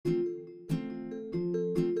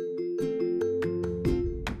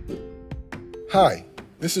Hi,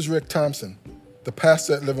 this is Rick Thompson, the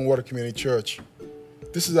pastor at Living Water Community Church.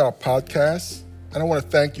 This is our podcast, and I want to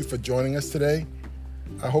thank you for joining us today.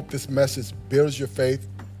 I hope this message builds your faith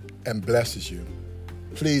and blesses you.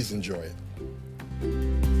 Please enjoy it.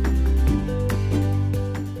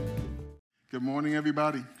 Good morning,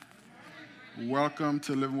 everybody. Welcome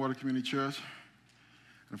to Living Water Community Church.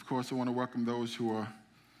 And of course, I want to welcome those who are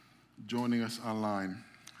joining us online.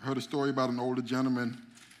 I heard a story about an older gentleman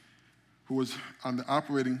who was on the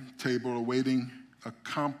operating table awaiting a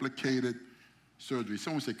complicated surgery.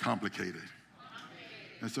 Someone say complicated.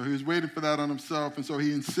 And so he was waiting for that on himself, and so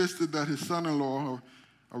he insisted that his son-in-law,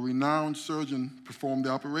 a renowned surgeon, perform the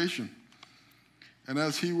operation. And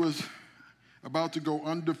as he was about to go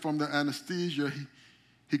under from the anesthesia,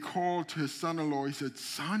 he called to his son-in-law. He said,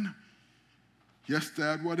 "Son, yes,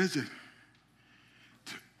 Dad, what is it?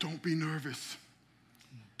 Don't be nervous.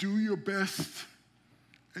 Do your best.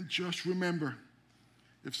 And just remember,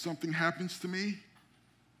 if something happens to me,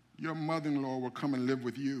 your mother-in-law will come and live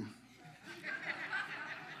with you."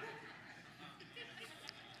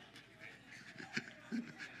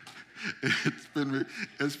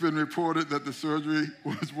 It's been reported that the surgery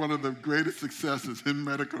was one of the greatest successes in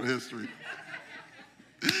medical history.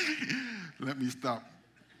 Let me stop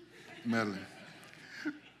meddling.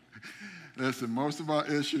 Listen, most of our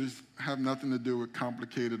issues have nothing to do with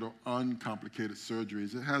complicated or uncomplicated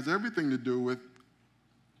surgeries. It has everything to do with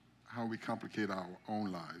how we complicate our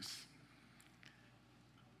own lives.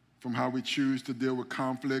 From how we choose to deal with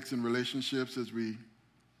conflicts in relationships, as we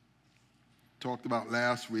talked about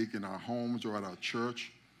last week, in our homes or at our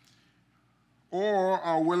church, or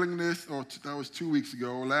our willingness, that was 2 weeks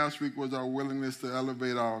ago. Last week was our willingness to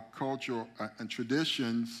elevate our culture and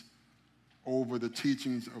traditions over the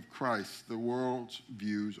teachings of Christ, the world's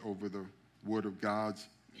views over the Word of God's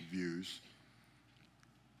views.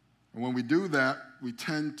 And when we do that, we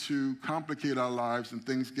tend to complicate our lives and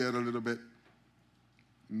things get a little bit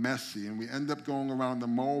messy, and we end up going around the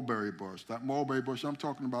mulberry bush. That mulberry bush I'm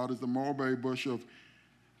talking about is the mulberry bush of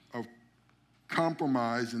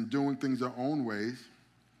compromise and doing things our own ways.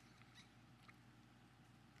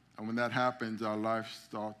 And when that happens, our life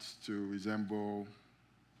starts to resemble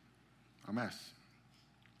a mess.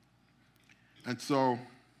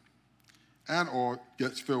 Or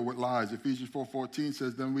gets filled with lies. Ephesians 4:14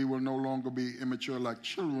 says, "Then we will no longer be immature like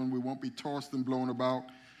children. We won't be tossed and blown about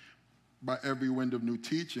by every wind of new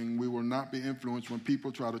teaching. We will not be influenced when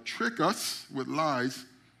people try to trick us with lies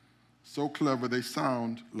so clever they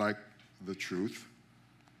sound like the truth.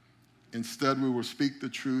 Instead, we will speak the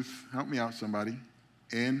truth," help me out somebody,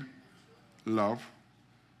 "in love,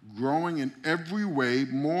 growing in every way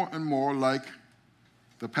more and more like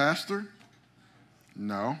the pastor?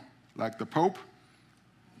 No. Like the Pope?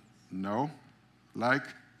 No. Like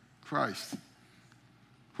Christ,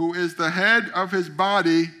 who is the head of his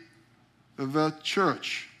body, the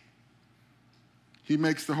church. He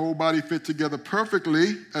makes the whole body fit together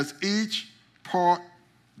perfectly as each part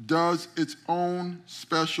does its own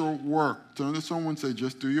special work." Turn to someone and say,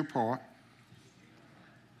 "Just do your part."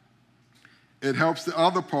 It helps the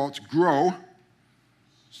other parts grow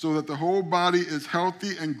so that the whole body is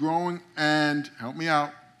healthy and growing and, help me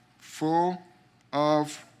out, full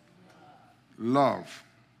of love.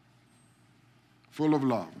 Full of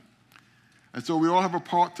love. And so we all have a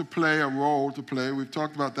part to play, a role to play. We've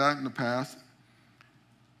talked about that in the past.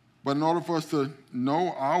 But in order for us to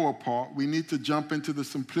know our part, we need to jump into the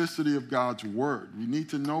simplicity of God's word. We need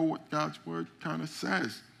to know what God's word kind of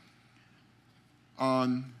says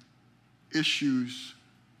on issues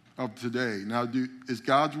of today. Now, is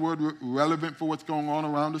God's word relevant for what's going on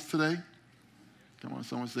around us today? Come on,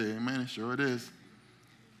 someone say amen. Sure it is.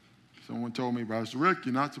 Someone told me, "Pastor Rick,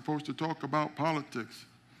 you're not supposed to talk about politics.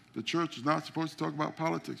 The church is not supposed to talk about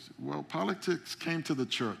politics." Well, politics came to the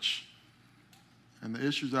church. And the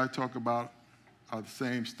issues I talk about are the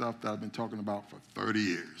same stuff that I've been talking about for 30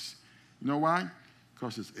 years. You know why?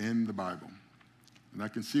 Because it's in the Bible. And I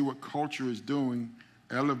can see what culture is doing,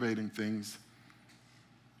 elevating things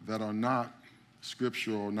that are not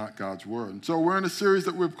scriptural or not God's word. And so we're in a series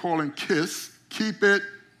that we're calling KISS. Keep it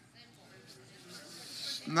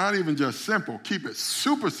not even just simple. Keep it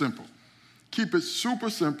super simple. Keep it super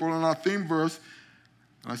simple. And our theme verse,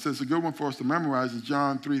 and I said it's a good one for us to memorize, is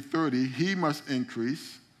John 3:30. "He must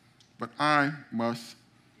increase, but I must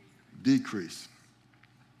decrease."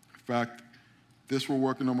 In fact, this will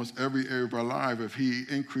work in almost every area of our life. If he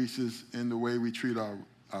increases in the way we treat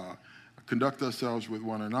conduct ourselves with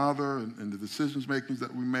one another, and the decisions makings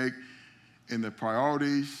that we make, in the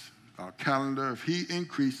priorities, our calendar, if he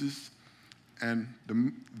increases and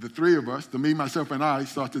the three of us, the me, myself, and I,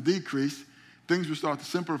 start to decrease, things will start to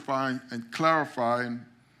simplify and clarify, and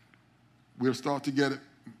we'll start to get it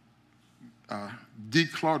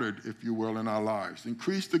decluttered, if you will, in our lives.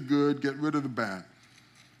 Increase the good, get rid of the bad,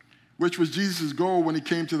 which was Jesus' goal when he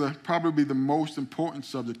came to probably the most important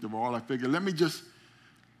subject of all. I figured, let me just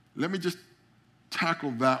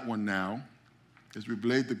tackle that one now, as we've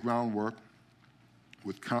laid the groundwork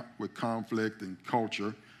with conflict and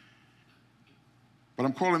culture. But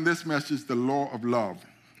I'm calling this message the law of love,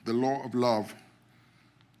 the law of love.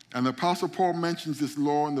 And the Apostle Paul mentions this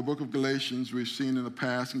law in the book of Galatians. We've seen in the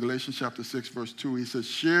past, in Galatians chapter 6, verse 2, he says,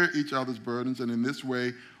 share each other's burdens, and in this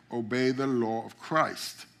way obey the law of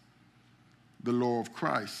Christ. The law of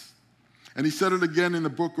Christ. And he said it again in the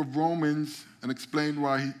book of Romans and explained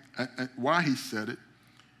why he said it.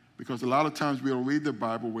 Because a lot of times we'll read the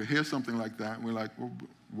Bible, we'll hear something like that, and we're like, well,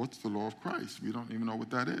 what's the law of Christ? We don't even know what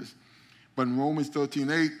that is. But in Romans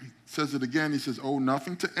 13:8, he says it again. He says, owe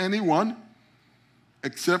nothing to anyone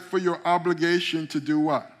except for your obligation to do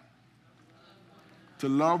what? To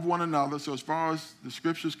love one another. So as far as the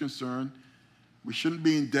scripture is concerned, we shouldn't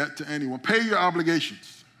be in debt to anyone. Pay your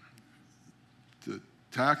obligations. To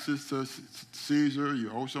taxes to Caesar, you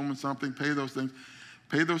owe someone something, pay those things.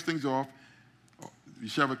 Pay those things off. You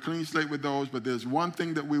should have a clean slate with those, but there's one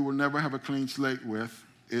thing that we will never have a clean slate with.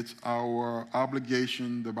 It's our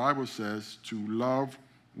obligation, the Bible says, to love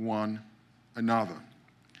one another.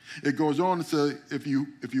 It goes on to say, if you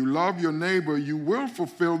love your neighbor, you will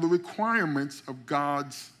fulfill the requirements of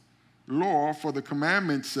God's law. For the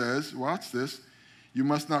commandment says, watch this, you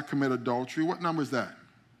must not commit adultery. What number is that?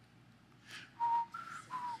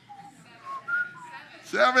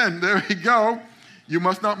 7. There we go. You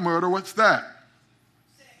must not murder. What's that?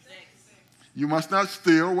 6. You must not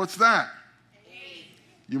steal. What's that? 8.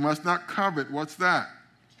 You must not covet. What's that?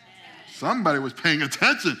 10. Somebody was paying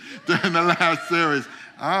attention during the last series.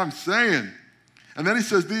 I'm saying. And then he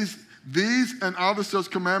says these and other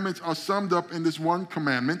such commandments are summed up in this one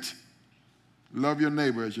commandment. Love your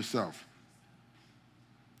neighbor as yourself.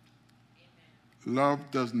 Amen. Love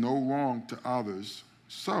does no wrong to others.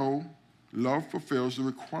 So love fulfills the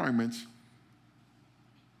requirements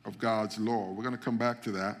of God's law. We're going to come back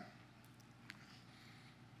to that.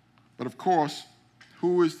 But of course,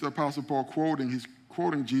 who is the Apostle Paul quoting? He's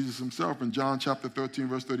quoting Jesus himself in John chapter 13,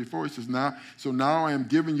 verse 34. He says, now I am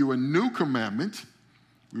giving you a new commandment.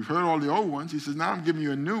 We've heard all the old ones. He says, now I'm giving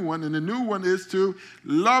you a new one, and the new one is to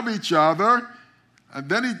love each other. And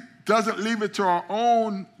then he doesn't leave it to our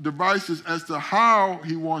own devices as to how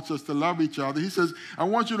he wants us to love each other. He says, I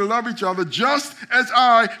want you to love each other just as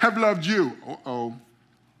I have loved you. Uh-oh.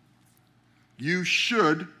 You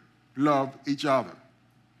should love each other.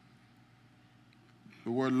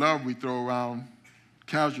 The word love we throw around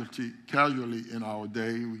casually in our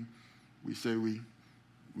day. We say we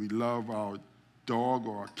love our dog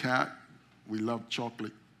or our cat. We love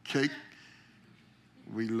chocolate cake.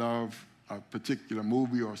 We love a particular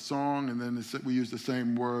movie or song, and then we use the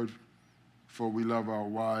same word for we love our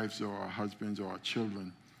wives or our husbands or our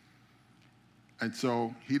children. And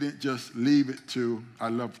so he didn't just leave it to I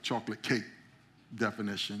love chocolate cake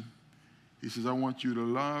definition. He says, I want you to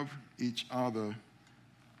love each other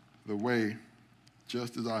the way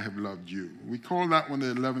just as I have loved you. We call that one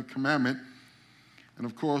the 11th commandment. And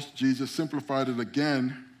of course, Jesus simplified it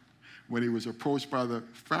again when he was approached by the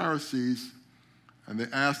Pharisees, and they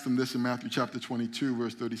asked him this in Matthew chapter 22,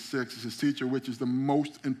 verse 36. It says, teacher, which is the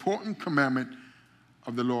most important commandment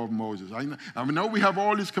of the law of Moses? I know we have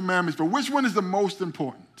all these commandments, but which one is the most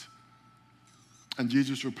important? And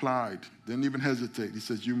Jesus replied, didn't even hesitate. He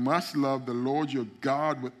says, you must love the Lord your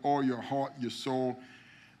God with all your heart, your soul,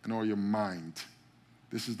 and all your mind.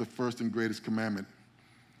 This is the first and greatest commandment.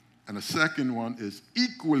 And the second one is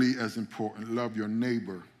equally as important. Love your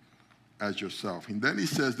neighbor as yourself. And then he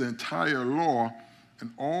says the entire law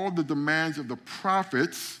and all the demands of the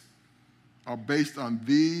prophets are based on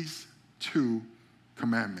these 2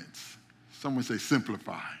 commandments. Someone say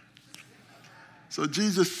simplify. So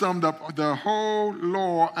Jesus summed up the whole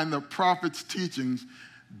law and the prophets' teachings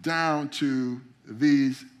down to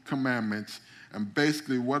these commandments. And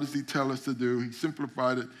basically, what does he tell us to do? He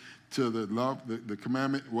simplified it to the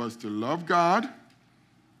commandment was to love God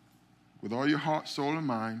with all your heart, soul, and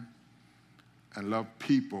mind, and love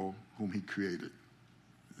people whom he created.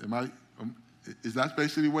 Is that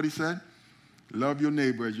basically what he said? Love your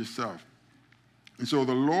neighbor as yourself. And so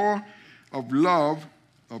the law of love,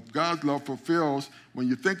 of God's love, fulfills, when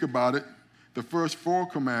you think about it, the first 4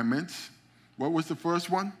 commandments. What was the first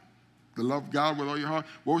one? To love God with all your heart.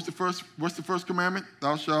 What's the first commandment?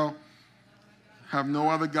 Thou shalt have no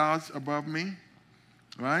other gods above me.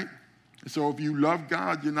 Right? So if you love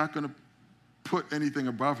God, you're not going to put anything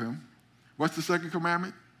above him. What's the second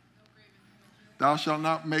commandment? Thou shalt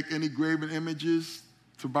not make any graven images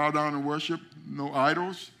to bow down and worship, no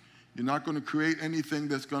idols. You're not going to create anything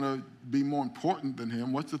that's going to be more important than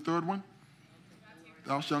him. What's the third one?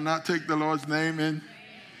 Thou shalt not take the Lord's name in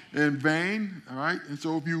vain, all right? And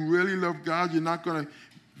so if you really love God, you're not going to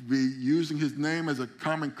be using his name as a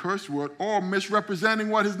common curse word or misrepresenting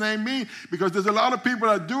what his name means, because there's a lot of people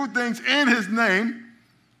that do things in his name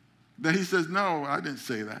that he says, no, I didn't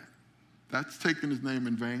say that. That's taking his name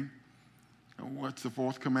in vain. And what's the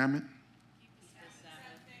fourth commandment?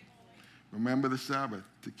 Remember the Sabbath,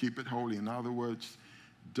 to keep it holy. In other words,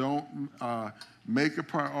 don't make a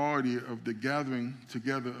priority of the gathering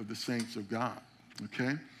together of the saints of God,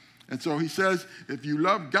 okay? And so he says, if you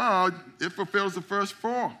love God, it fulfills the first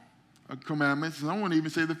four commandments. And I won't even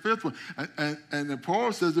say the fifth one. And then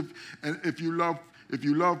Paul says, if you love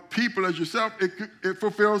people as yourself, it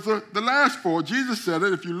fulfills the last four. Jesus said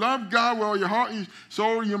it. If you love God with all your heart, your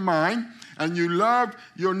soul, your mind, and you love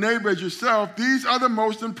your neighbor as yourself, these are the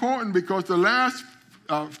most important, because the last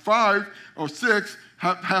 5 or 6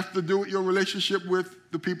 have to do with your relationship with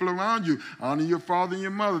the people around you. Honor your father and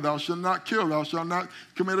your mother. Thou shalt not kill. Thou shalt not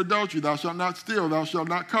commit adultery. Thou shalt not steal. Thou shalt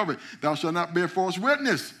not covet. Thou shalt not bear false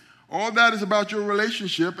witness. All that is about your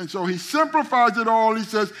relationship. And so he simplifies it all. He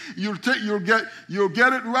says you'll get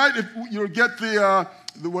it right if you'll get the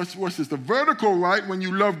vertical right when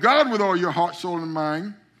you love God with all your heart, soul, and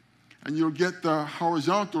mind. And you'll get the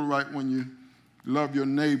horizontal right when you love your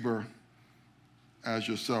neighbor as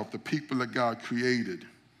yourself, the people that God created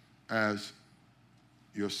as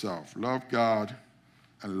yourself. Love God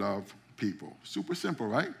and love people. Super simple,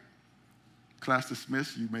 right? Class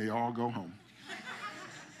dismissed. You may all go home.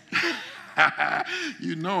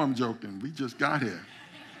 You know I'm joking. We just got here.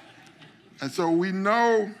 And so we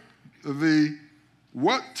know the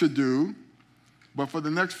what to do, but for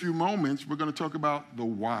the next few moments, we're going to talk about the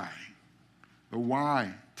why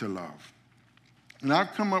to love. And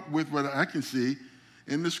I've come up with what I can see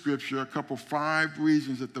in the scripture, 5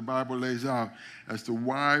 reasons that the Bible lays out as to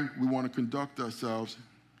why we want to conduct ourselves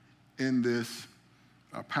in this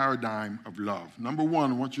paradigm of love. Number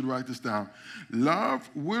 1, I want you to write this down. Love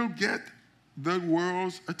will get the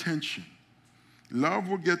world's attention. Love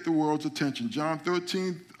will get the world's attention. John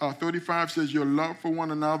 13:35 says, your love for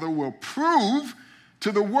one another will prove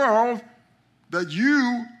to the world that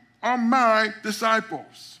you are my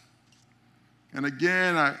disciples. And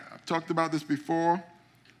again, I've talked about this before,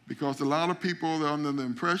 because a lot of people are under the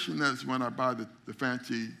impression that when I buy the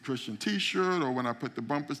fancy Christian T-shirt or when I put the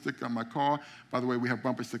bumper sticker on my car. By the way, we have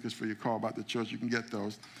bumper stickers for your car about the church. You can get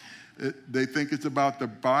those. They think it's about the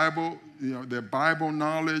Bible, their Bible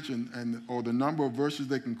knowledge or the number of verses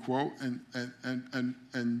they can quote, and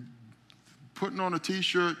putting on a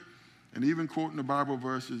T-shirt and even quoting the Bible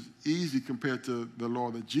verse is easy compared to the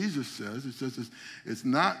law that Jesus says. It says it's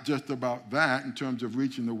not just about that in terms of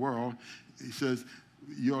reaching the world. He says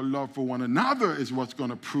your love for one another is what's going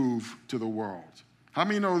to prove to the world. How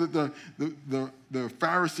many know that the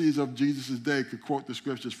Pharisees of Jesus' day could quote the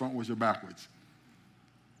scriptures frontwards or backwards?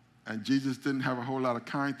 And Jesus didn't have a whole lot of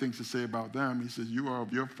kind things to say about them. He says, you are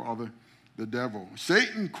of your father, the devil.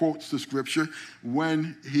 Satan quotes the scripture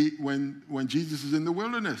when Jesus is in the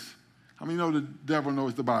wilderness. How many know the devil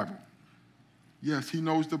knows the Bible? Yes, he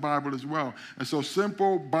knows the Bible as well. And so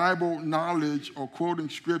simple Bible knowledge or quoting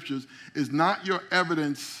scriptures is not your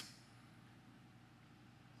evidence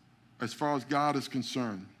as far as God is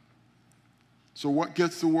concerned. So what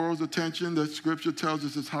gets the world's attention, the scripture tells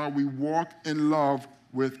us, is how we walk in love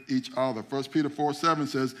with each other. 1 Peter 4:7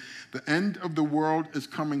 says, the end of the world is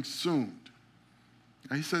coming soon.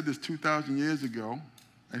 Now, he said this 2,000 years ago,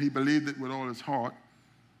 and he believed it with all his heart.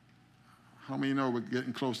 How many know we're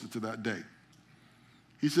getting closer to that day?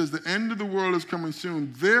 He says, the end of the world is coming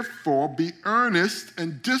soon. Therefore, be earnest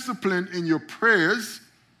and disciplined in your prayers.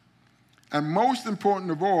 And most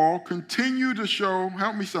important of all, continue to show,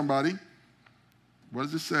 help me somebody. What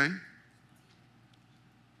does it say?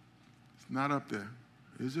 It's not up there,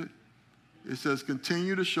 is it? It says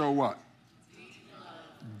continue to show what?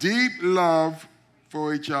 Deep love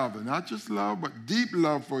for each other. Not just love, but deep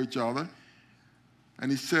love for each other.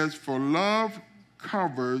 And he says, for love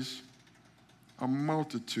covers a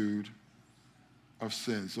multitude of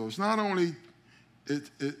sins. So it's not only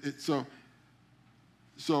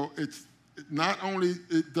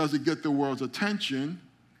does it get the world's attention,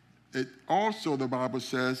 it also, the Bible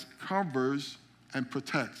says, covers and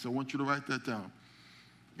protects. So I want you to write that down.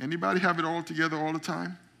 Anybody have it all together all the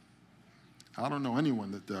time? I don't know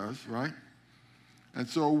anyone that does, right? And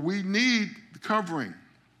so we need the covering.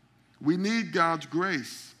 We need God's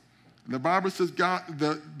grace. The Bible says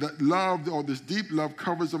that love, or this deep love,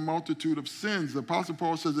 covers a multitude of sins. The Apostle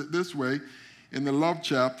Paul says it this way in the love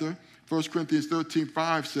chapter. 1 Corinthians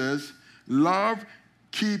 13:5 says, love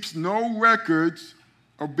keeps no records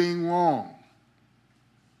of being wrong.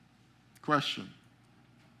 Question: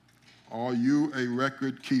 are you a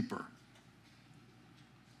record keeper?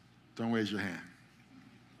 Don't raise your hand.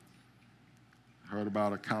 I heard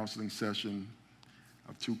about a counseling session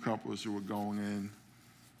of two couples who were going in,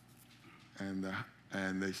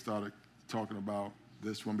 and they started talking about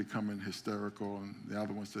this one becoming hysterical, and the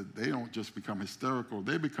other one said, they don't just become hysterical,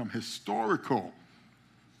 they become historical.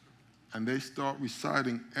 And they start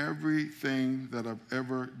reciting everything that I've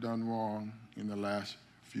ever done wrong in the last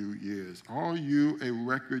few years. Are you a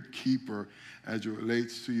record keeper as it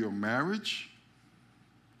relates to your marriage,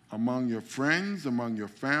 among your friends, among your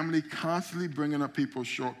family, constantly bringing up people's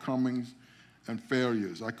shortcomings and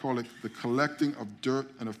failures? I call it the collecting of dirt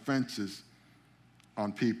and offenses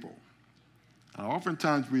on people. Now,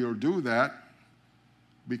 oftentimes we will do that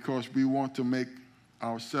because we want to make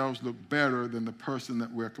ourselves look better than the person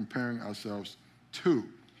that we're comparing ourselves to.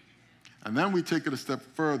 And then we take it a step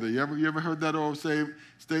further. You ever heard that old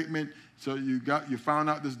statement? So you found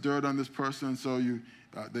out this dirt on this person, so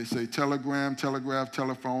they say telegram, telegraph,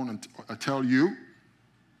 telephone, and tell you.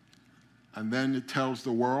 And then it tells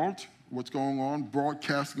the world what's going on,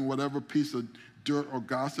 broadcasting whatever piece of dirt or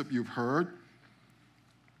gossip you've heard.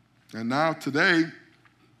 And now today,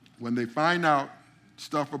 when they find out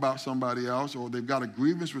stuff about somebody else, or they've got a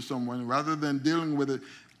grievance with someone, rather than dealing with it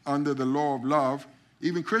under the law of love,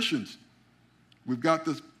 even Christians, we've got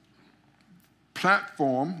this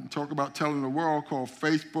platform, talk about telling the world, called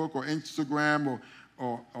Facebook or Instagram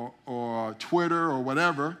or Twitter or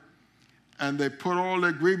whatever, and they put all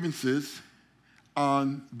their grievances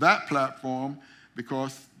on that platform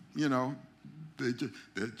because, they're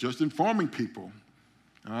just informing people,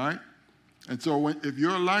 all right? And so if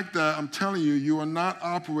you're like that, I'm telling you, you are not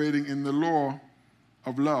operating in the law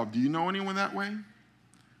of love. Do you know anyone that way?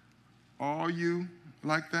 Are you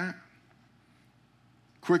like that?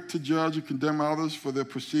 Quick to judge and condemn others for their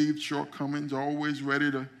perceived shortcomings, always ready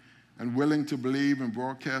to and willing to believe and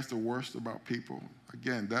broadcast the worst about people.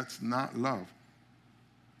 Again, that's not love.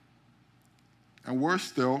 And worse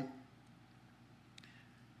still,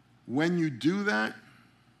 when you do that,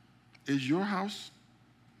 is your house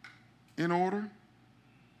in order?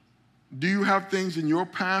 Do you have things in your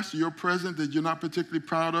past, your present, that you're not particularly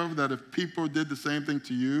proud of, that if people did the same thing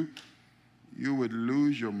to you, you would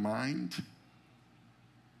lose your mind?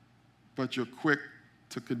 But you're quick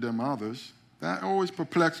to condemn others. That always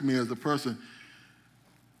perplexed me as a person,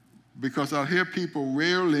 because I hear people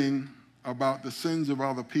railing about the sins of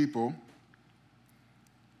other people,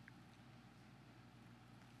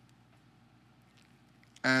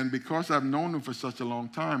 and because I've known them for such a long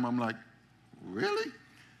time, I'm like, really?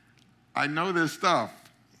 I know their stuff,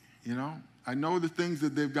 I know the things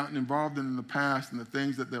that they've gotten involved in the past and the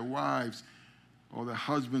things that their wives or their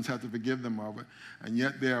husbands had to forgive them of it. And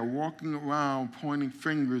yet they are walking around pointing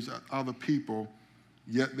fingers at other people,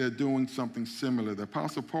 yet they're doing something similar. The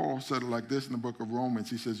Apostle Paul said it like this in the book of Romans.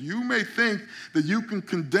 He says, you may think that you can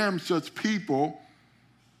condemn such people,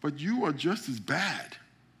 but you are just as bad.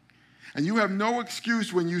 And you have no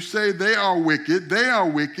excuse when you say they are wicked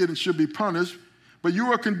and should be punished, but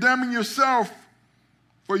you are condemning yourself.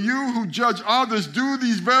 For you who judge others do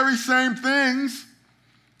these very same things.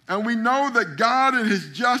 And we know that God in his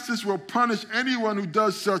justice will punish anyone who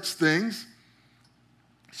does such things.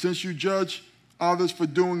 Since you judge others for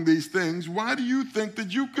doing these things, why do you think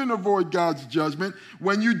that you can avoid God's judgment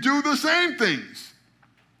when you do the same things?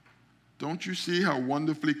 Don't you see how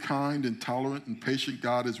wonderfully kind and tolerant and patient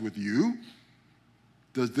God is with you?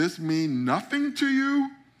 Does this mean nothing to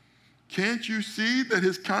you? Can't you see that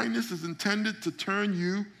his kindness is intended to turn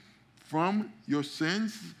you from your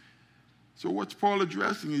sins? So what's Paul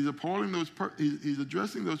addressing? He's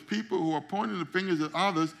addressing those people who are pointing the fingers at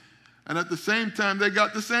others, and at the same time, they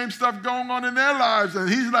got the same stuff going on in their lives. And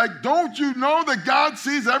he's like, don't you know that God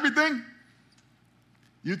sees everything?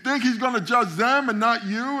 You think he's going to judge them and not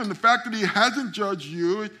you? And the fact that he hasn't judged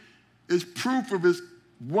you is proof of his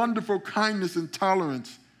wonderful kindness and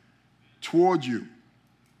tolerance toward you.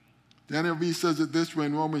 The NIV says it this way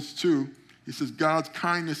in Romans 2. He says, God's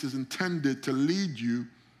kindness is intended to lead you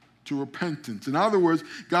to repentance. In other words,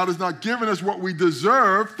 God has not given us what we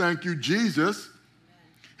deserve, thank you, Jesus.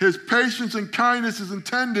 His patience and kindness is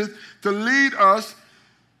intended to lead us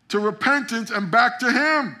to repentance and back to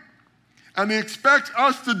him. And he expects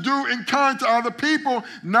us to do in kind to other people,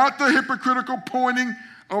 not the hypocritical pointing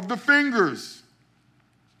of the fingers.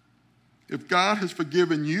 If God has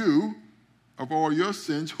forgiven you, of all your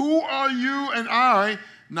sins, who are you and I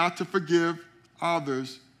not to forgive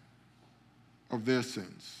others of their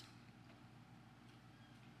sins?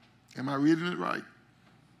 Am I reading it right?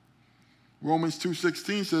 Romans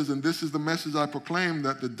 2:16 says, and this is the message I proclaim,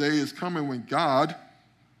 that the day is coming when God,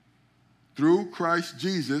 through Christ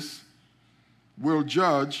Jesus, will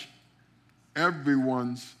judge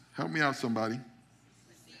everyone's, help me out somebody,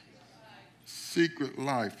 secret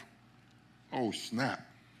life. Oh, snap.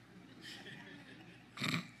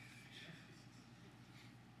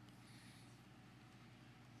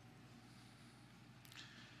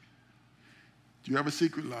 Do you have a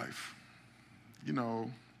secret life? You know,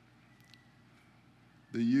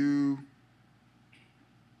 the you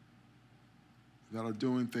that are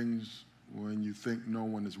doing things when you think no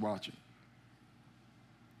one is watching,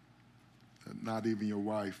 that not even your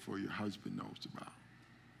wife or your husband knows about.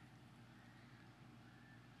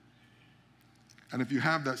 And if you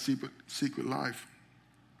have that secret life,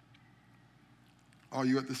 are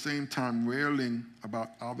you at the same time railing about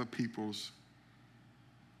other people's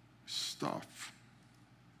stuff?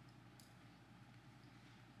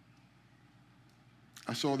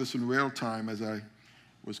 I saw this in real time as I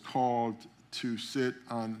was called to sit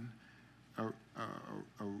on a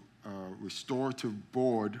restorative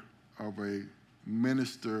board of a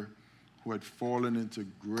minister who had fallen into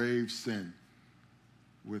grave sin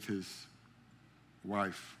with his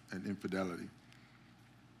wife and infidelity.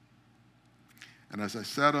 And as I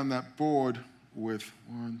sat on that board with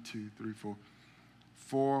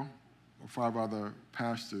 4 or 5 other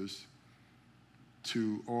pastors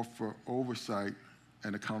to offer oversight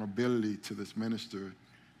and accountability to this minister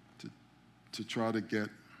to try to get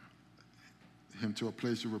him to a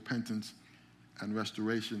place of repentance and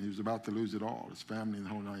restoration. He was about to lose it all, his family and the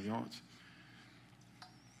whole 9 yards.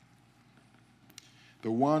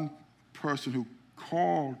 The one person who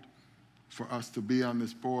called for us to be on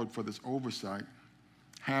this board for this oversight,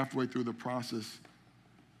 halfway through the process,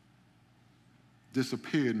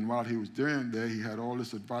 disappeared. And while he was there, he had all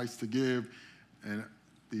this advice to give and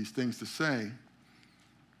these things to say.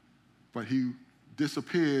 But he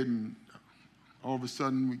disappeared, and all of a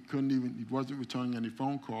sudden he wasn't returning any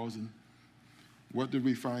phone calls. And what did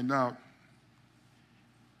we find out?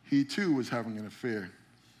 He too was having an affair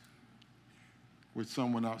with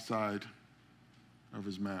someone outside of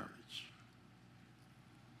his marriage.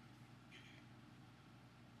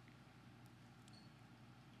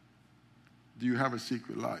 Do you have a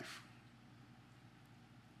secret life?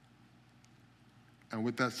 And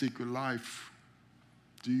with that secret life,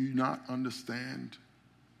 do you not understand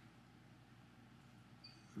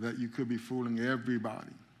that you could be fooling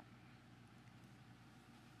everybody,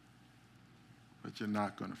 but you're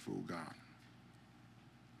not going to fool God?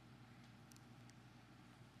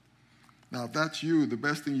 Now, if that's you, the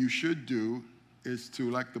best thing you should do is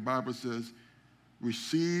to, like the Bible says,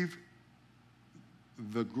 receive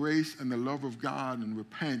the grace and the love of God and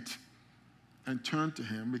repent and turn to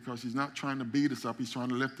him, because he's not trying to beat us up, he's trying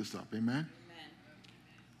to lift us up. Amen?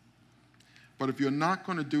 But if you're not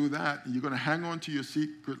going to do that, and you're going to hang on to your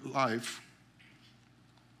secret life,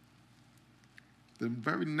 the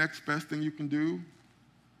very next best thing you can do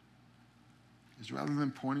is, rather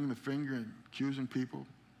than pointing the finger and accusing people,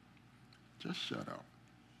 just shut up.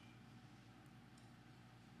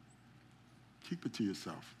 Keep it to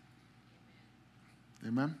yourself.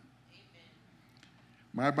 Amen?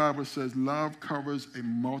 My Bible says love covers a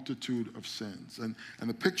multitude of sins. And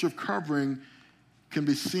the picture of covering can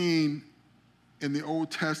be seen in the Old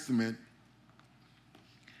Testament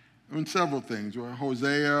in several things. Where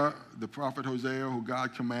Hosea, the prophet Hosea, who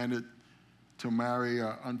God commanded to marry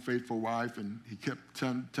an unfaithful wife, and he kept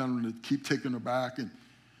telling him to keep taking her back,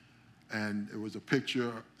 and it was a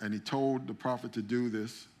picture, and he told the prophet to do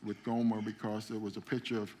this with Gomer because it was a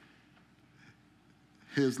picture of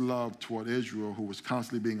his love toward Israel, who was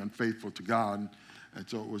constantly being unfaithful to God. And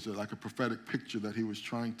so it was like a prophetic picture that he was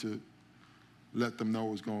trying to let them know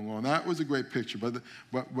what was going on. That was a great picture. But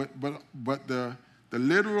the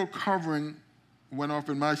literal covering went off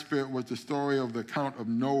in my spirit was the story of the account of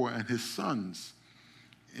Noah and his sons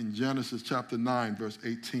in Genesis chapter 9, verse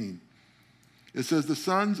 18. It says, the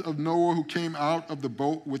sons of Noah who came out of the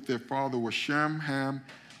boat with their father were Shem, Ham,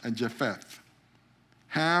 and Japheth.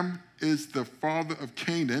 Ham is the father of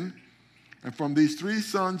Canaan, and from these 3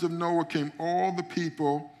 sons of Noah came all the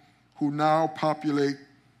people who now populate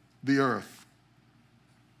the earth.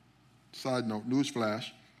 Side note, newsflash,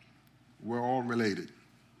 we're all related.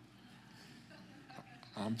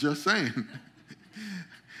 I'm just saying.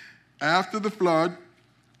 After the flood,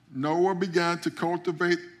 Noah began to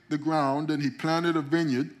cultivate the ground, and he planted a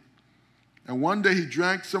vineyard, And one day he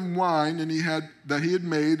drank some wine that he had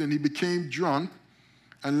made, and he became drunk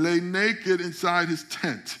and lay naked inside his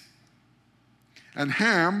tent. And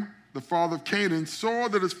Ham, the father of Canaan, saw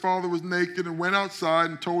that his father was naked and went outside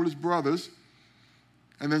and told his brothers.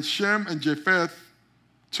 And then Shem and Japheth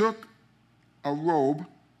took a robe,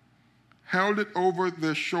 held it over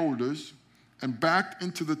their shoulders, and backed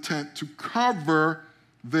into the tent to cover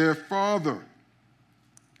their father.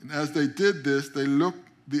 And as they did this, they looked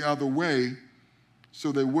the other way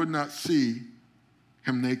so they would not see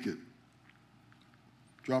him naked.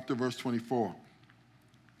 Drop to verse 24.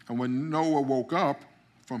 And when Noah woke up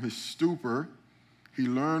from his stupor, he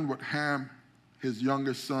learned what Ham, his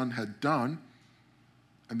youngest son, had done,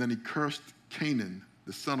 and then he cursed Canaan,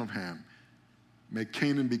 the son of Ham. May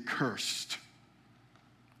Canaan be cursed.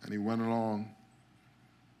 And he went along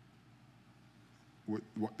with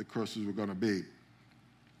what the curses were going to be.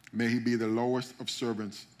 May he be the lowest of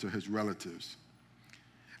servants to his relatives.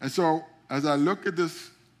 And so, as I look at this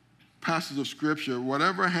passage of Scripture,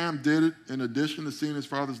 whatever Ham did, in addition to seeing his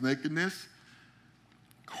father's nakedness,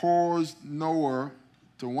 caused Noah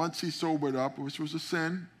to, once he sobered up, which was a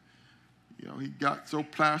sin, he got so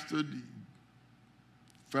plastered, he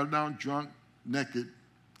fell down drunk, naked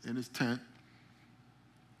in his tent,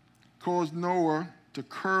 caused Noah to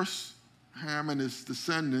curse Ham and his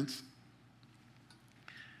descendants.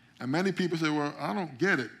 And many people say, well, I don't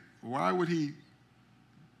get it. Why would he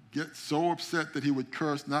get so upset that he would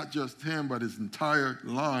curse not just him, but his entire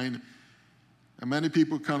line? And many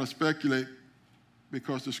people kind of speculate,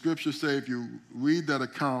 because the scriptures say, if you read that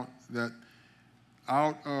account, that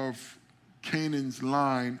out of Canaan's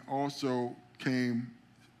line also came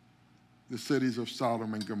the cities of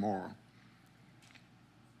Sodom and Gomorrah.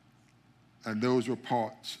 And those were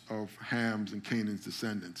parts of Ham's and Canaan's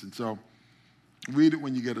descendants. And so read it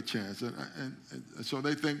when you get a chance. And so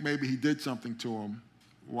they think maybe he did something to him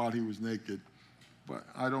while he was naked. But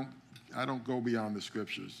I don't go beyond the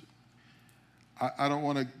scriptures. I don't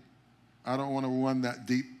want to run that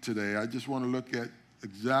deep today. I just want to look at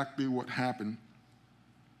exactly what happened.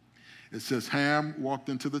 It says Ham walked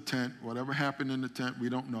into the tent. Whatever happened in the tent, we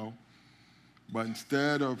don't know. But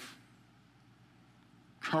instead of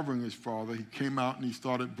covering his father, he came out and he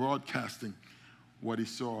started broadcasting what he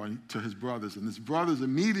saw to his brothers. And his brothers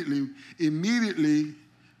immediately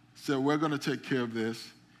said, we're going to take care of this.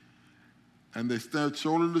 And they stood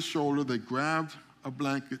shoulder to shoulder. They grabbed a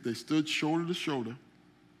blanket. They stood shoulder to shoulder.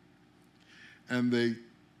 And they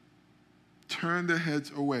turned their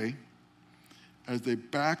heads away as they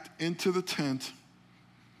backed into the tent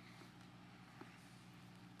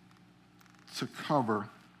to cover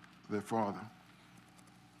their father.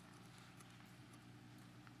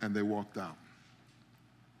 And they walked out.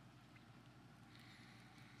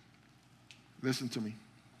 Listen to me.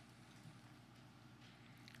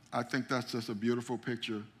 I think that's just a beautiful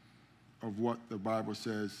picture of what the Bible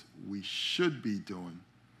says we should be doing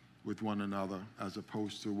with one another, as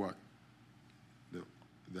opposed to what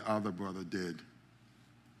the other brother did.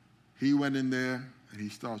 He went in there and he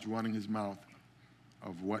starts running his mouth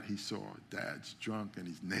of what he saw. Dad's drunk and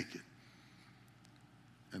he's naked.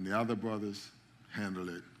 And the other brothers handle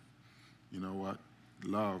it. You know what?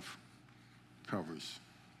 Love covers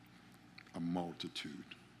a multitude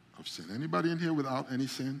of sin. Anybody in here without any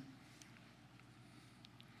sin?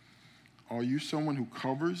 Are you someone who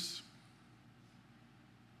covers?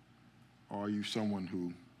 Or are you someone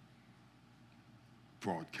who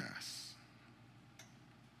broadcasts?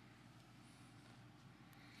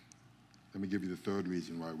 Let me give you the third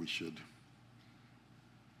reason why we should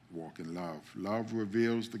walk in love. Love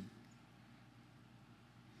reveals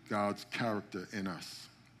God's character in us,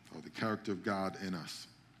 or the character of God in us.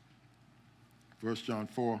 1 John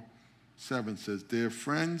 4:7 says, Dear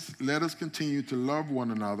friends, let us continue to love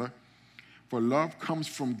one another, for love comes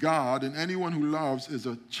from God, and anyone who loves is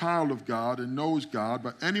a child of God and knows God.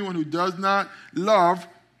 But anyone who does not love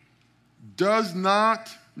does not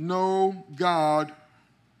know God,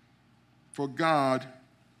 for God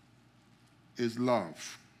is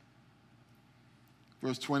love.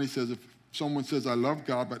 Verse 20 says, if someone says, I love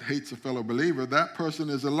God, but hates a fellow believer, that person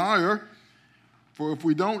is a liar. For if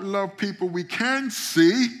we don't love people we can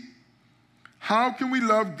see, how can we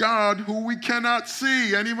love God who we cannot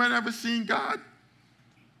see? Anyone ever seen God?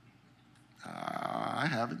 I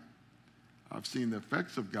haven't. I've seen the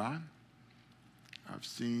effects of God. I've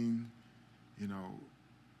seen,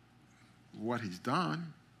 what he's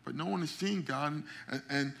done. But no one has seen God.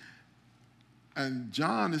 And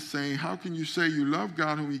John is saying, how can you say you love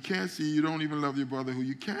God whom you can't see? You don't even love your brother who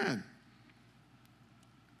you can.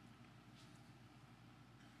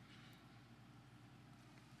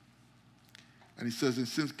 And he says, and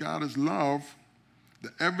since God is love,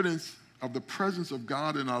 the evidence of the presence of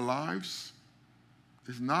God in our lives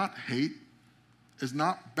is not hate, it's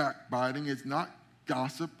not backbiting, it's not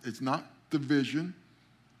gossip, it's not division.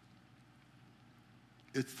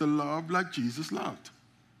 It's the love like Jesus loved.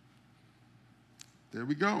 There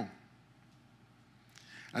we go.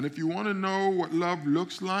 And if you want to know what love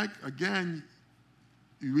looks like, again,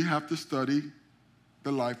 we have to study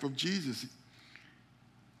the life of Jesus.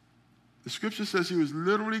 The scripture says he was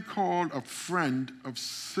literally called a friend of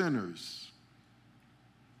sinners.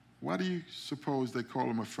 Why do you suppose they call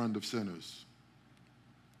him a friend of sinners?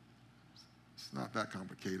 It's not that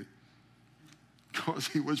complicated. Because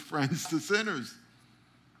he was friends to sinners.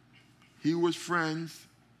 He was friends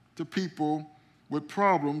to people with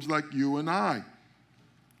problems like you and I.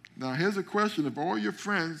 Now, here's a question. If all your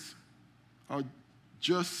friends are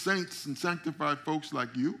just saints and sanctified folks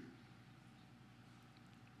like you,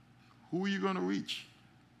 who are you going to reach?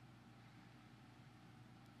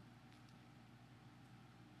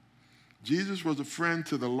 Jesus was a friend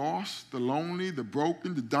to the lost, the lonely, the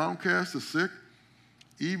broken, the downcast, the sick,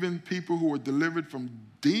 even people who were delivered from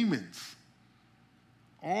demons.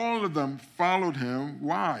 All of them followed him.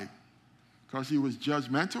 Why? Because he was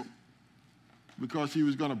judgmental? Because he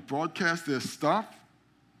was going to broadcast their stuff?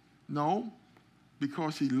 No,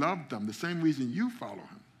 because he loved them. The same reason you follow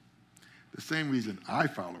him. The same reason I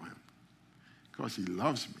follow him. Because he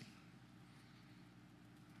loves me.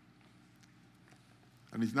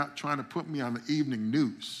 And he's not trying to put me on the evening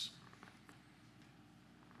news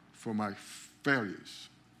for my failures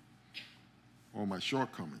or my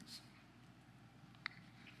shortcomings.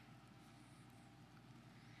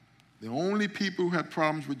 The only people who had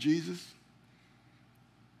problems with Jesus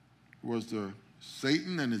was the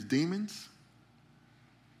Satan and his demons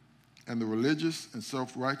and the religious and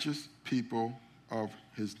self-righteous people of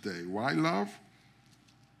his day. Why love?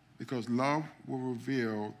 Because love will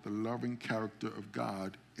reveal the loving character of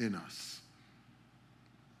God in us.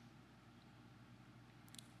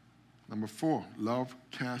 Number 4, love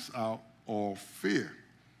casts out all fear.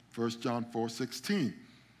 1 John 4:16.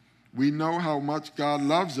 We know how much God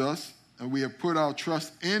loves us, and we have put our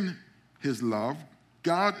trust in his love.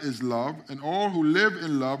 God is love, and all who live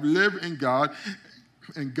in love live in God,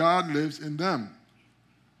 and God lives in them.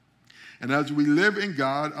 And as we live in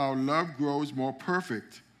God, our love grows more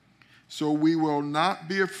perfect. So we will not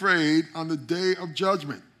be afraid on the day of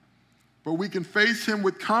judgment, but we can face him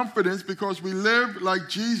with confidence because we live like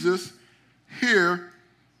Jesus here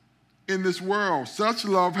in this world. Such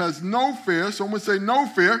love has no fear. Someone say no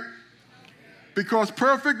fear. Because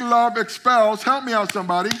perfect love expels, help me out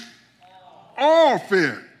somebody, all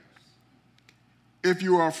fear. If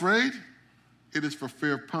you are afraid, it is for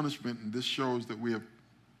fear of punishment, and this shows that we have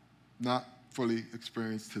not fully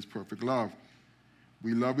experienced his perfect love.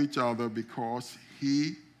 We love each other because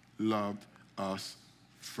he loved us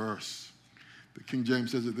first. The King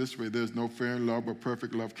James says it this way: there's no fear in love, but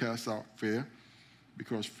perfect love casts out fear,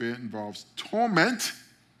 because fear involves torment,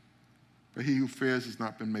 but he who fears has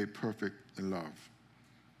not been made perfect in love.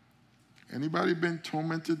 Anybody been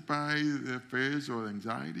tormented by their fears or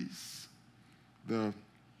anxieties? The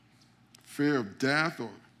fear of death, or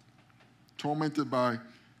tormented by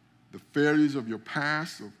the failures of your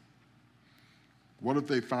past, or what if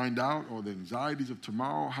they find out, or the anxieties of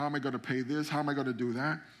tomorrow? How am I going to pay this? How am I going to do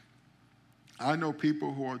that? I know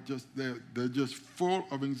people who are just, they're just full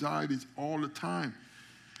of anxieties all the time.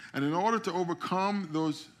 And in order to overcome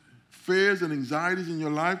those fears and anxieties in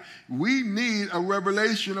your life, we need a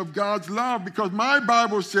revelation of God's love, because my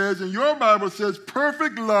Bible says, and your Bible says,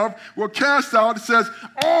 perfect love will cast out, it says,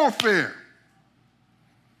 all fear.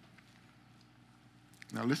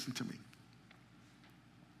 Now listen to me.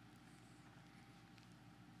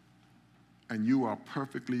 And you are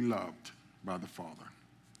perfectly loved by the Father.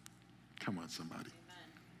 Come on, somebody.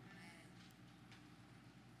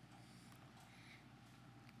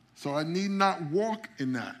 So I need not walk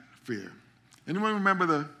in that fear. Anyone remember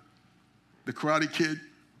the Karate Kid?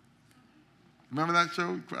 Remember that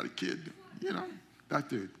show, Karate Kid? You know, that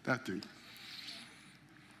dude.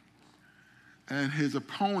 And his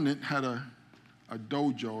opponent had a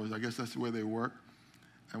dojo, I guess that's where they work.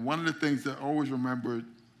 And one of the things that I always remembered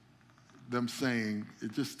them saying,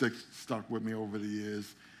 it just stuck with me over the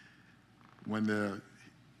years, when the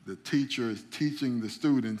teacher is teaching the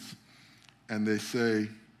students and they say,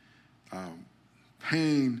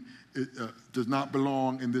 pain does not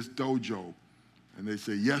belong in this dojo. And they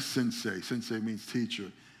say, yes, sensei. Sensei means teacher.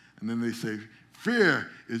 And then they say, fear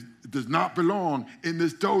does not belong in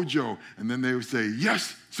this dojo. And then they would say,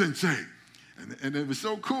 yes, sensei. And it was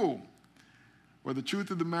so cool. But the truth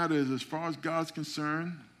of the matter is, as far as God's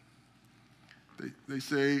concerned, they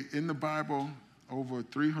say in the Bible, over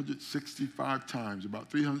 365 times, about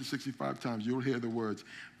 365 times, you'll hear the words,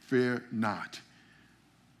 fear not,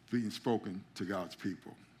 being spoken to God's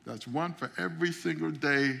people. That's one for every single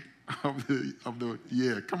day of the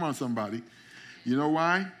year. Come on, somebody. You know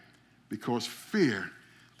why? Because fear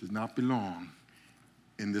does not belong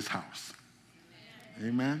in this house.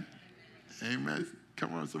 Amen? Amen.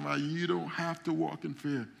 Come on, somebody. You don't have to walk in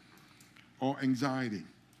fear or anxiety.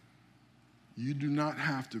 You do not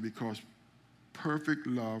have to, because perfect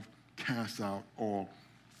love casts out all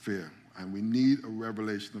fear. And we need a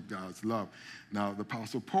revelation of God's love. Now, the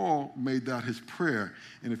Apostle Paul made that his prayer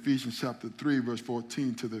in Ephesians chapter 3, verse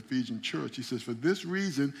 14 to the Ephesian church. He says, for this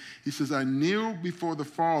reason, he says, I kneel before the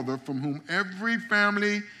Father, from whom every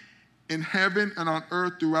family in heaven and on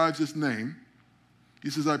earth derives its name. He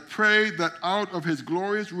says, I pray that out of his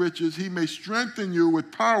glorious riches he may strengthen you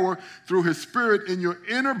with power through his Spirit in your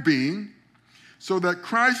inner being, so that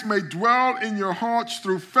Christ may dwell in your hearts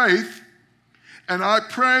through faith. And I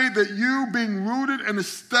pray that you, being rooted and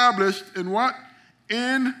established in what?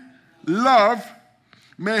 In love,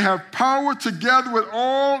 may have power together with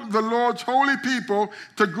all the Lord's holy people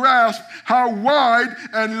to grasp how wide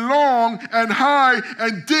and long and high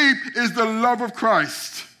and deep is the love of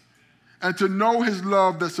Christ, and to know his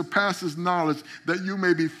love that surpasses knowledge, that you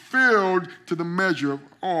may be filled to the measure of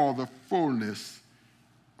all the fullness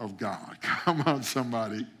of God. Come on,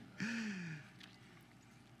 somebody.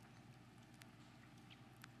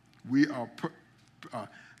 We are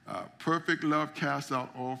perfect love casts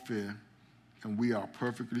out all fear, and we are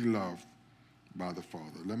perfectly loved by the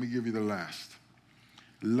Father. Let me give you the last.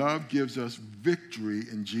 Love gives us victory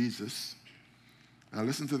in Jesus. Now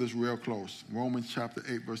listen to this real close. Romans chapter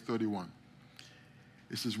 8, verse 31.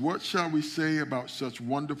 It says, what shall we say about such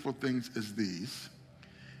wonderful things as these?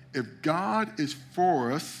 If God is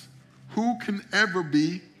for us, who can ever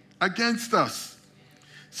be against us?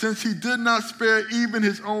 Since he did not spare even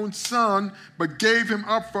his own son, but gave him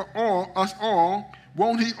up for us all,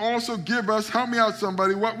 won't he also give us, help me out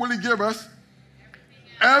somebody, what will he give us?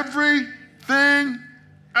 Everything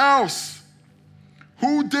else.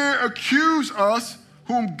 Who dare accuse us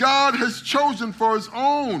whom God has chosen for his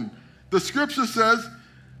own? The scripture says,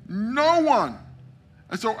 no one.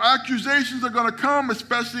 And so accusations are going to come,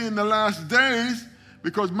 especially in the last days,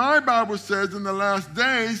 because my Bible says in the last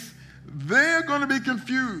days, they're going to be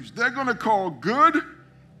confused. They're going to call good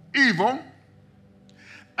evil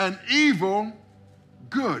and evil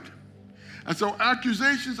good. And so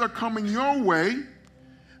accusations are coming your way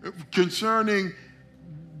concerning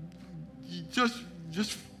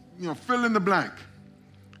just fill in the blank.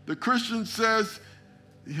 The Christian says,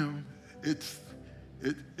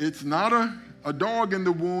 it's not a dog in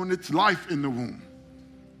the wound, it's life in the womb.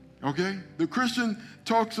 Okay? The Christian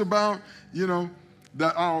talks about,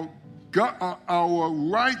 that our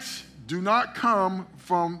rights do not come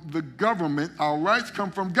from the government. Our rights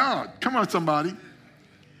come from God. Come on, somebody.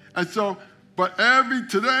 And so, but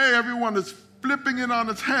today everyone is flipping it on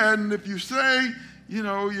its head. And if you say,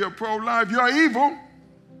 you're pro-life, you're evil.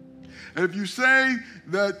 And if you say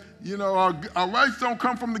that, our rights don't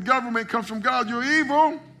come from the government, it comes from God, you're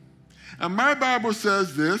evil. And my Bible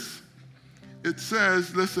says this. It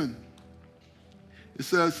says, listen, it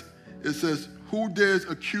says, who dares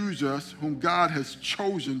accuse us whom God has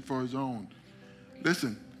chosen for his own?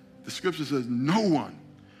 Listen, the scripture says no one,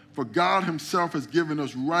 for God himself has given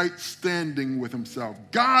us right standing with himself.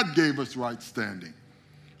 God gave us right standing.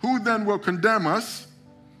 Who then will condemn us?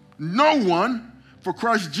 No one, for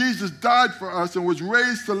Christ Jesus died for us and was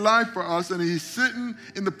raised to life for us, and he's sitting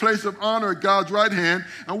in the place of honor at God's right hand.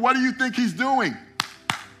 And what do you think he's doing?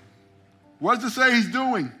 What does it say he's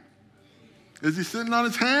doing? Is he sitting on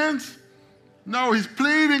his hands? No, he's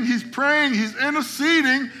pleading, he's praying, he's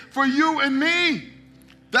interceding for you and me.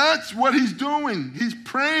 That's what he's doing. He's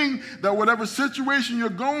praying that whatever situation you're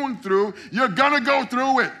going through, you're going to go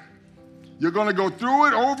through it. You're going to go through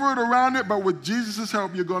it, over it, around it, but with Jesus'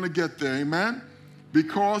 help, you're going to get there. Amen?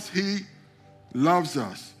 Because he loves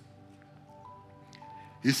us.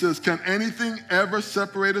 He says, can anything ever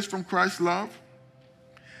separate us from Christ's love?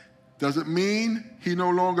 Does it mean he no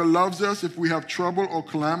longer loves us if we have trouble or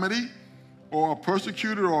calamity, or are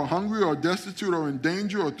persecuted, or hungry, or destitute, or in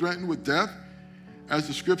danger, or threatened with death? As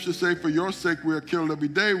the scriptures say, for your sake we are killed every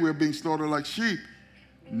day, we are being slaughtered like sheep.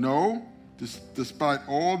 No, despite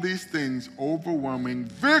all these things, overwhelming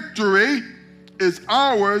victory is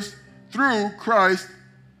ours through Christ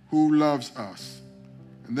who loves us.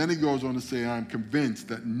 And then he goes on to say, I am convinced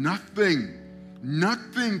that nothing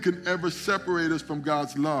Nothing can ever separate us from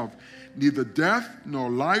God's love. Neither death, nor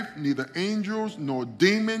life, neither angels, nor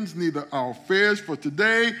demons, neither our fears for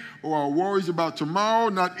today or our worries about tomorrow,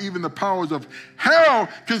 not even the powers of hell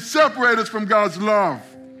can separate us from God's love.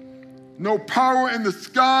 No power in the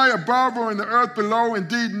sky above or in the earth below,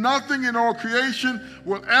 indeed nothing in all creation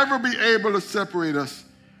will ever be able to separate us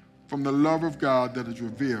from the love of God that is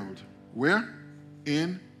revealed. Where?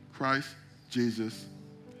 In Christ Jesus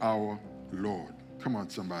our Lord. Come on,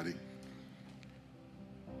 somebody.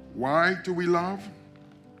 Why do we love?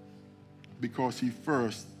 Because he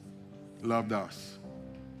first loved us.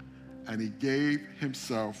 And he gave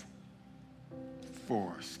himself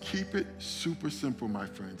for us. Keep it super simple, my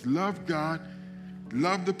friends. Love God.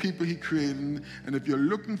 Love the people he created. And if you're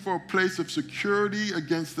looking for a place of security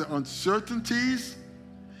against the uncertainties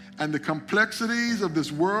and the complexities of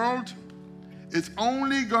this world, it's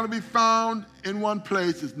only going to be found in one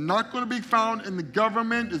place. It's not going to be found in the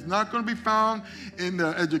government. It's not going to be found in the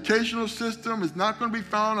educational system. It's not going to be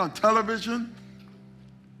found on television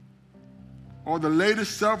or the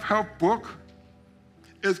latest self-help book.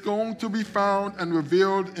 It's going to be found and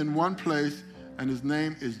revealed in one place, and his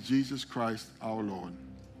name is Jesus Christ our Lord.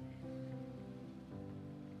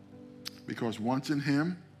 Because once in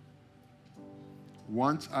him,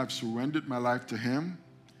 once I've surrendered my life to him,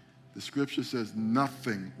 the scripture says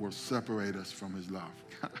nothing will separate us from his love.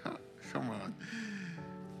 Come on.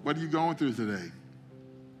 What are you going through today?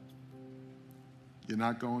 You're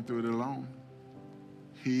not going through it alone.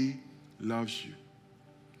 He loves you.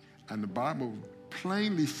 And the Bible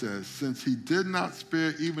plainly says, since he did not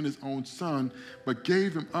spare even his own son, but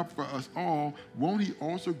gave him up for us all, won't he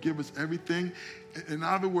also give us everything? In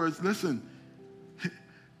other words, listen,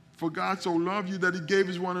 for God so loved you that he gave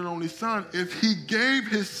his one and only son. If he gave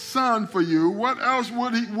his son for you, what else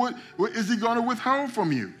is he going to withhold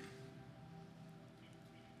from you?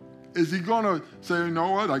 Is he going to say, you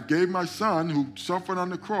know what, I gave my son who suffered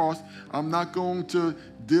on the cross, I'm not going to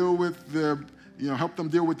deal with help them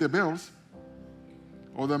deal with their bills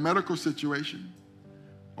or their medical situation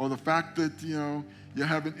or the fact that, you're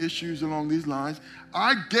having issues along these lines.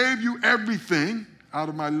 I gave you everything out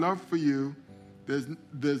of my love for you.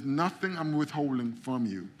 There's nothing I'm withholding from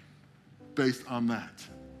you based on that.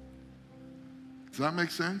 Does that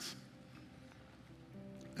make sense?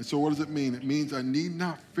 And so what does it mean? It means I need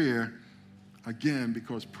not fear, again,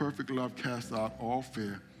 because perfect love casts out all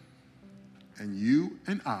fear. And you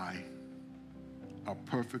and I are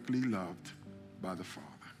perfectly loved by the Father.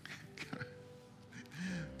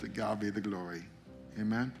 To God be the glory.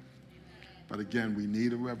 Amen? But again, we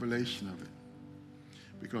need a revelation of it.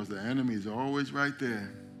 Because the enemy is always right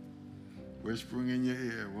there, whispering in your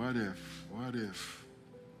ear, what if, what if?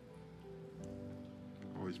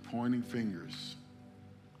 Or he's pointing fingers.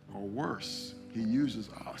 Or worse, he uses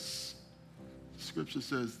us. Scripture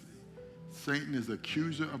says Satan is the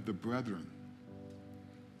accuser of the brethren.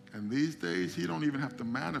 And these days, he don't even have to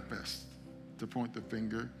manifest to point the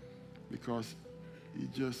finger because he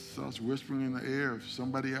just starts whispering in the ear of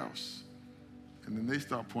somebody else. And then they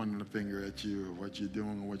start pointing the finger at you or what you're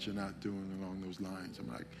doing or what you're not doing along those lines.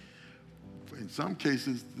 I'm like, in some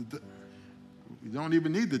cases, we don't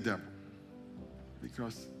even need the devil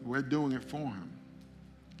because we're doing it for him.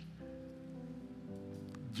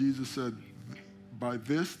 Jesus said, by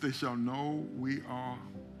this they shall know we are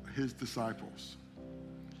his disciples.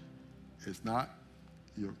 It's not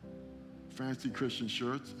your fancy Christian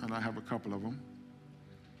shirts, and I have a couple of them.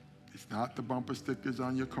 It's not the bumper stickers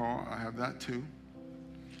on your car. I have that too.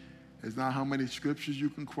 It's not how many scriptures you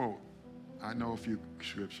can quote. I know a few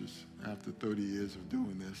scriptures after 30 years of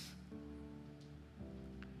doing this.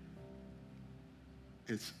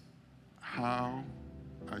 It's how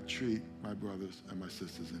I treat my brothers and my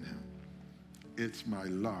sisters in him. It's my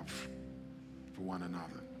love for one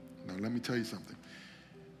another. Now let me tell you something.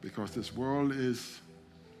 Because this world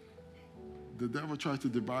the devil tries to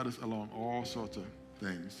divide us along all sorts of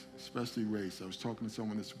things, especially race. I was talking to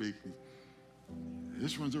someone this week.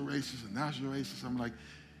 This one's a racist and that's a racist. I'm like,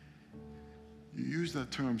 you use that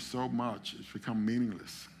term so much, it's become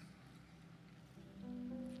meaningless.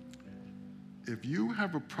 If you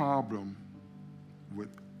have a problem with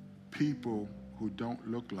people who don't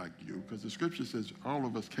look like you, because the scripture says all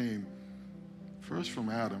of us came first from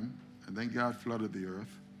Adam, and then God flooded the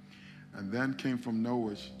earth, and then came from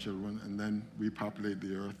Noah's children, and then repopulated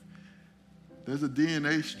the earth. There's a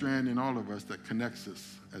DNA strand in all of us that connects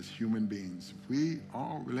us as human beings. We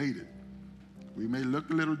are related. We may look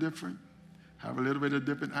a little different, have a little bit of a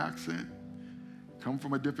different accent, come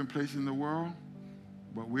from a different place in the world,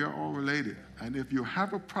 but we are all related. And if you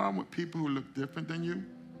have a problem with people who look different than you,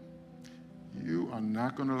 You are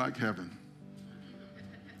not going to like heaven.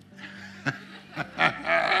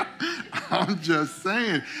 I'm just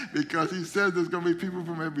saying, because he says there's going to be people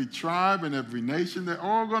from every tribe and every nation. They're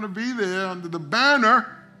all going to be there under the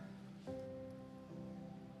banner.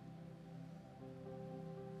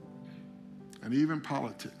 And even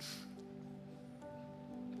politics.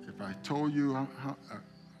 If I told you, I'm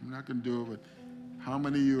not going to do it, but how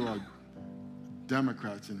many of you are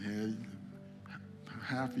Democrats in here?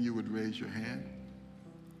 Half of you would raise your hand.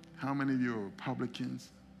 How many of you are Republicans?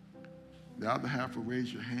 The other half would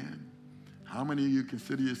raise your hand. How many of you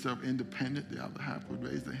consider yourself independent? The other half would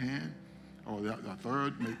raise their hand. Or the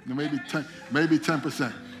third, maybe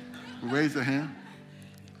 10% would raise their hand.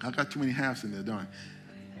 I got too many halves in there, don't I?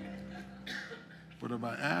 But if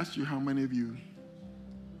I asked you how many of you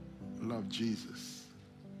love Jesus,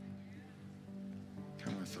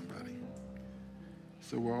 come on, somebody.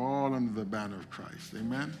 So we're all under the banner of Christ.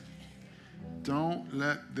 Amen? Don't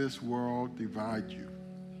let this world divide you.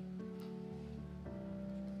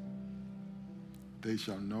 They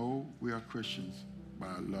shall know we are Christians by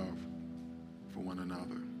our love for one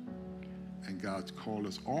another. And God's called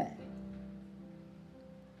us all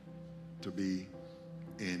to be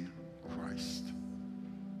in Christ.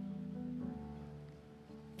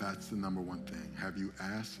 That's the number one thing. Have you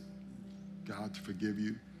asked God to forgive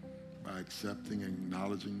you by accepting and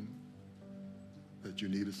acknowledging that you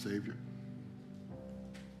need a Savior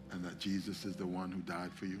and that Jesus is the one who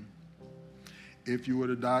died for you? If you were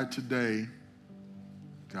to die today,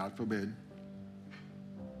 God forbid,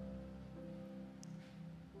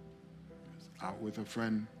 out with a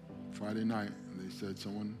friend Friday night, and they said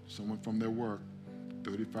someone from their work,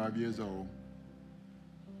 35 years old,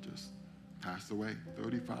 just passed away,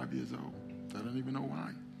 35 years old. I don't even know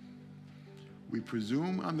why. We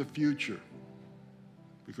presume on the future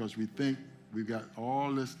because we think we've got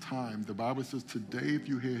all this time. The Bible says today, if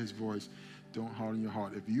you hear his voice, don't harden your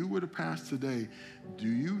heart. If you were to pass today, do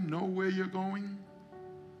you know where you're going?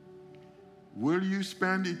 Will you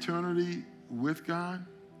spend eternity with God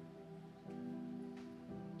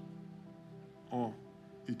or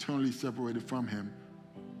eternally separated from him?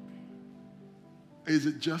 Is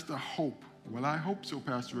it just a hope? Well, I hope so,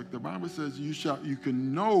 Pastor Rick. The Bible says you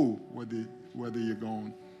can know whether you're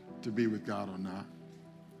going to be with God or not,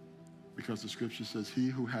 because the scripture says he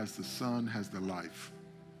who has the Son has the life.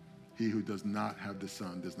 He who does not have the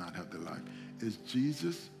Son does not have the life. Is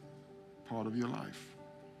Jesus part of your life?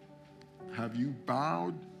 Have you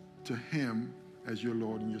bowed to him as your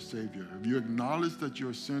Lord and your Savior? Have you acknowledged that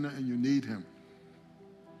you're a sinner and you need him?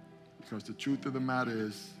 Because the truth of the matter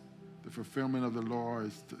is, the fulfillment of the law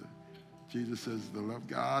is Jesus says to love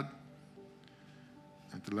God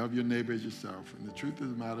and to love your neighbor as yourself. And the truth of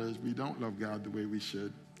the matter is we don't love God the way we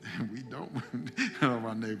should. And we don't love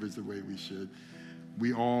our neighbors the way we should.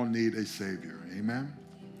 We all need a Savior. Amen?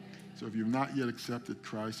 So if you've not yet accepted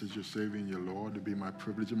Christ as your Savior and your Lord, it'd be my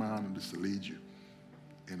privilege and my honor to lead you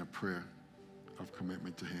in a prayer of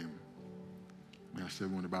commitment to him. May I ask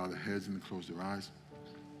everyone to bow their heads and to close their eyes.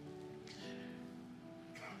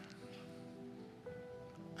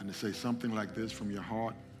 And to say something like this from your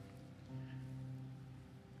heart.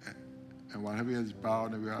 And while every head is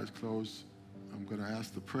bowed and every eye is closed, I'm going to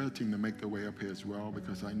ask the prayer team to make their way up here as well,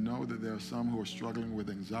 because I know that there are some who are struggling with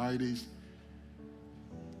anxieties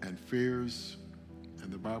and fears.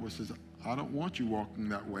 And the Bible says, I don't want you walking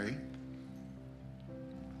that way.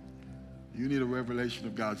 You need a revelation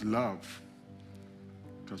of God's love,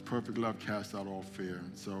 because perfect love casts out all fear.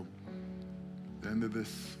 And so at the end of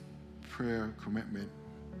this prayer commitment,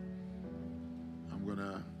 I'm going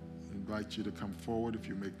to invite you to come forward if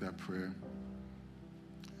you make that prayer,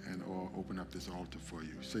 and or open up this altar for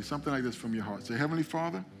you. Say something like this from your heart. Say, Heavenly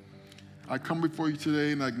Father, I come before you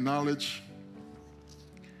today and I acknowledge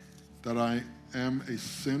that I am a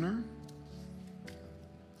sinner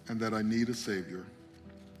and that I need a Savior.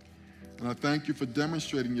 And I thank you for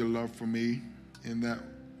demonstrating your love for me in that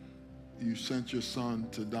you sent your Son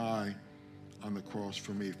to die on the cross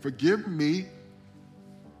for me. Forgive me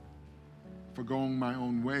for going my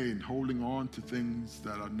own way and holding on to things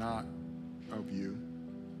that are not of you.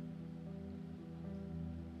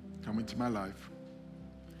 Come into my life.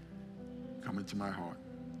 Come into my heart.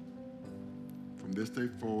 From this day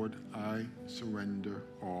forward, I surrender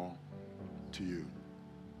all to you.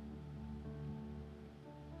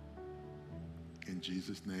 In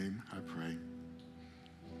Jesus' name I pray.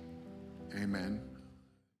 Amen.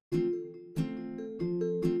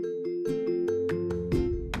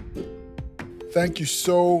 Thank you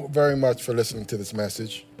so very much for listening to this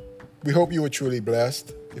message. We hope you were truly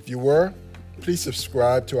blessed. If you were, please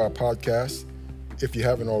subscribe to our podcast if you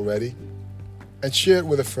haven't already. and share it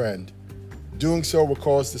with a friend. Doing so will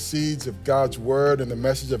cause the seeds of God's word and the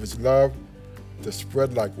message of his love to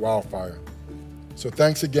spread like wildfire. So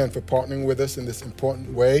thanks again for partnering with us in this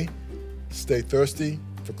important way. Stay thirsty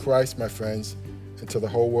for Christ, my friends, until the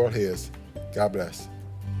whole world hears. God bless.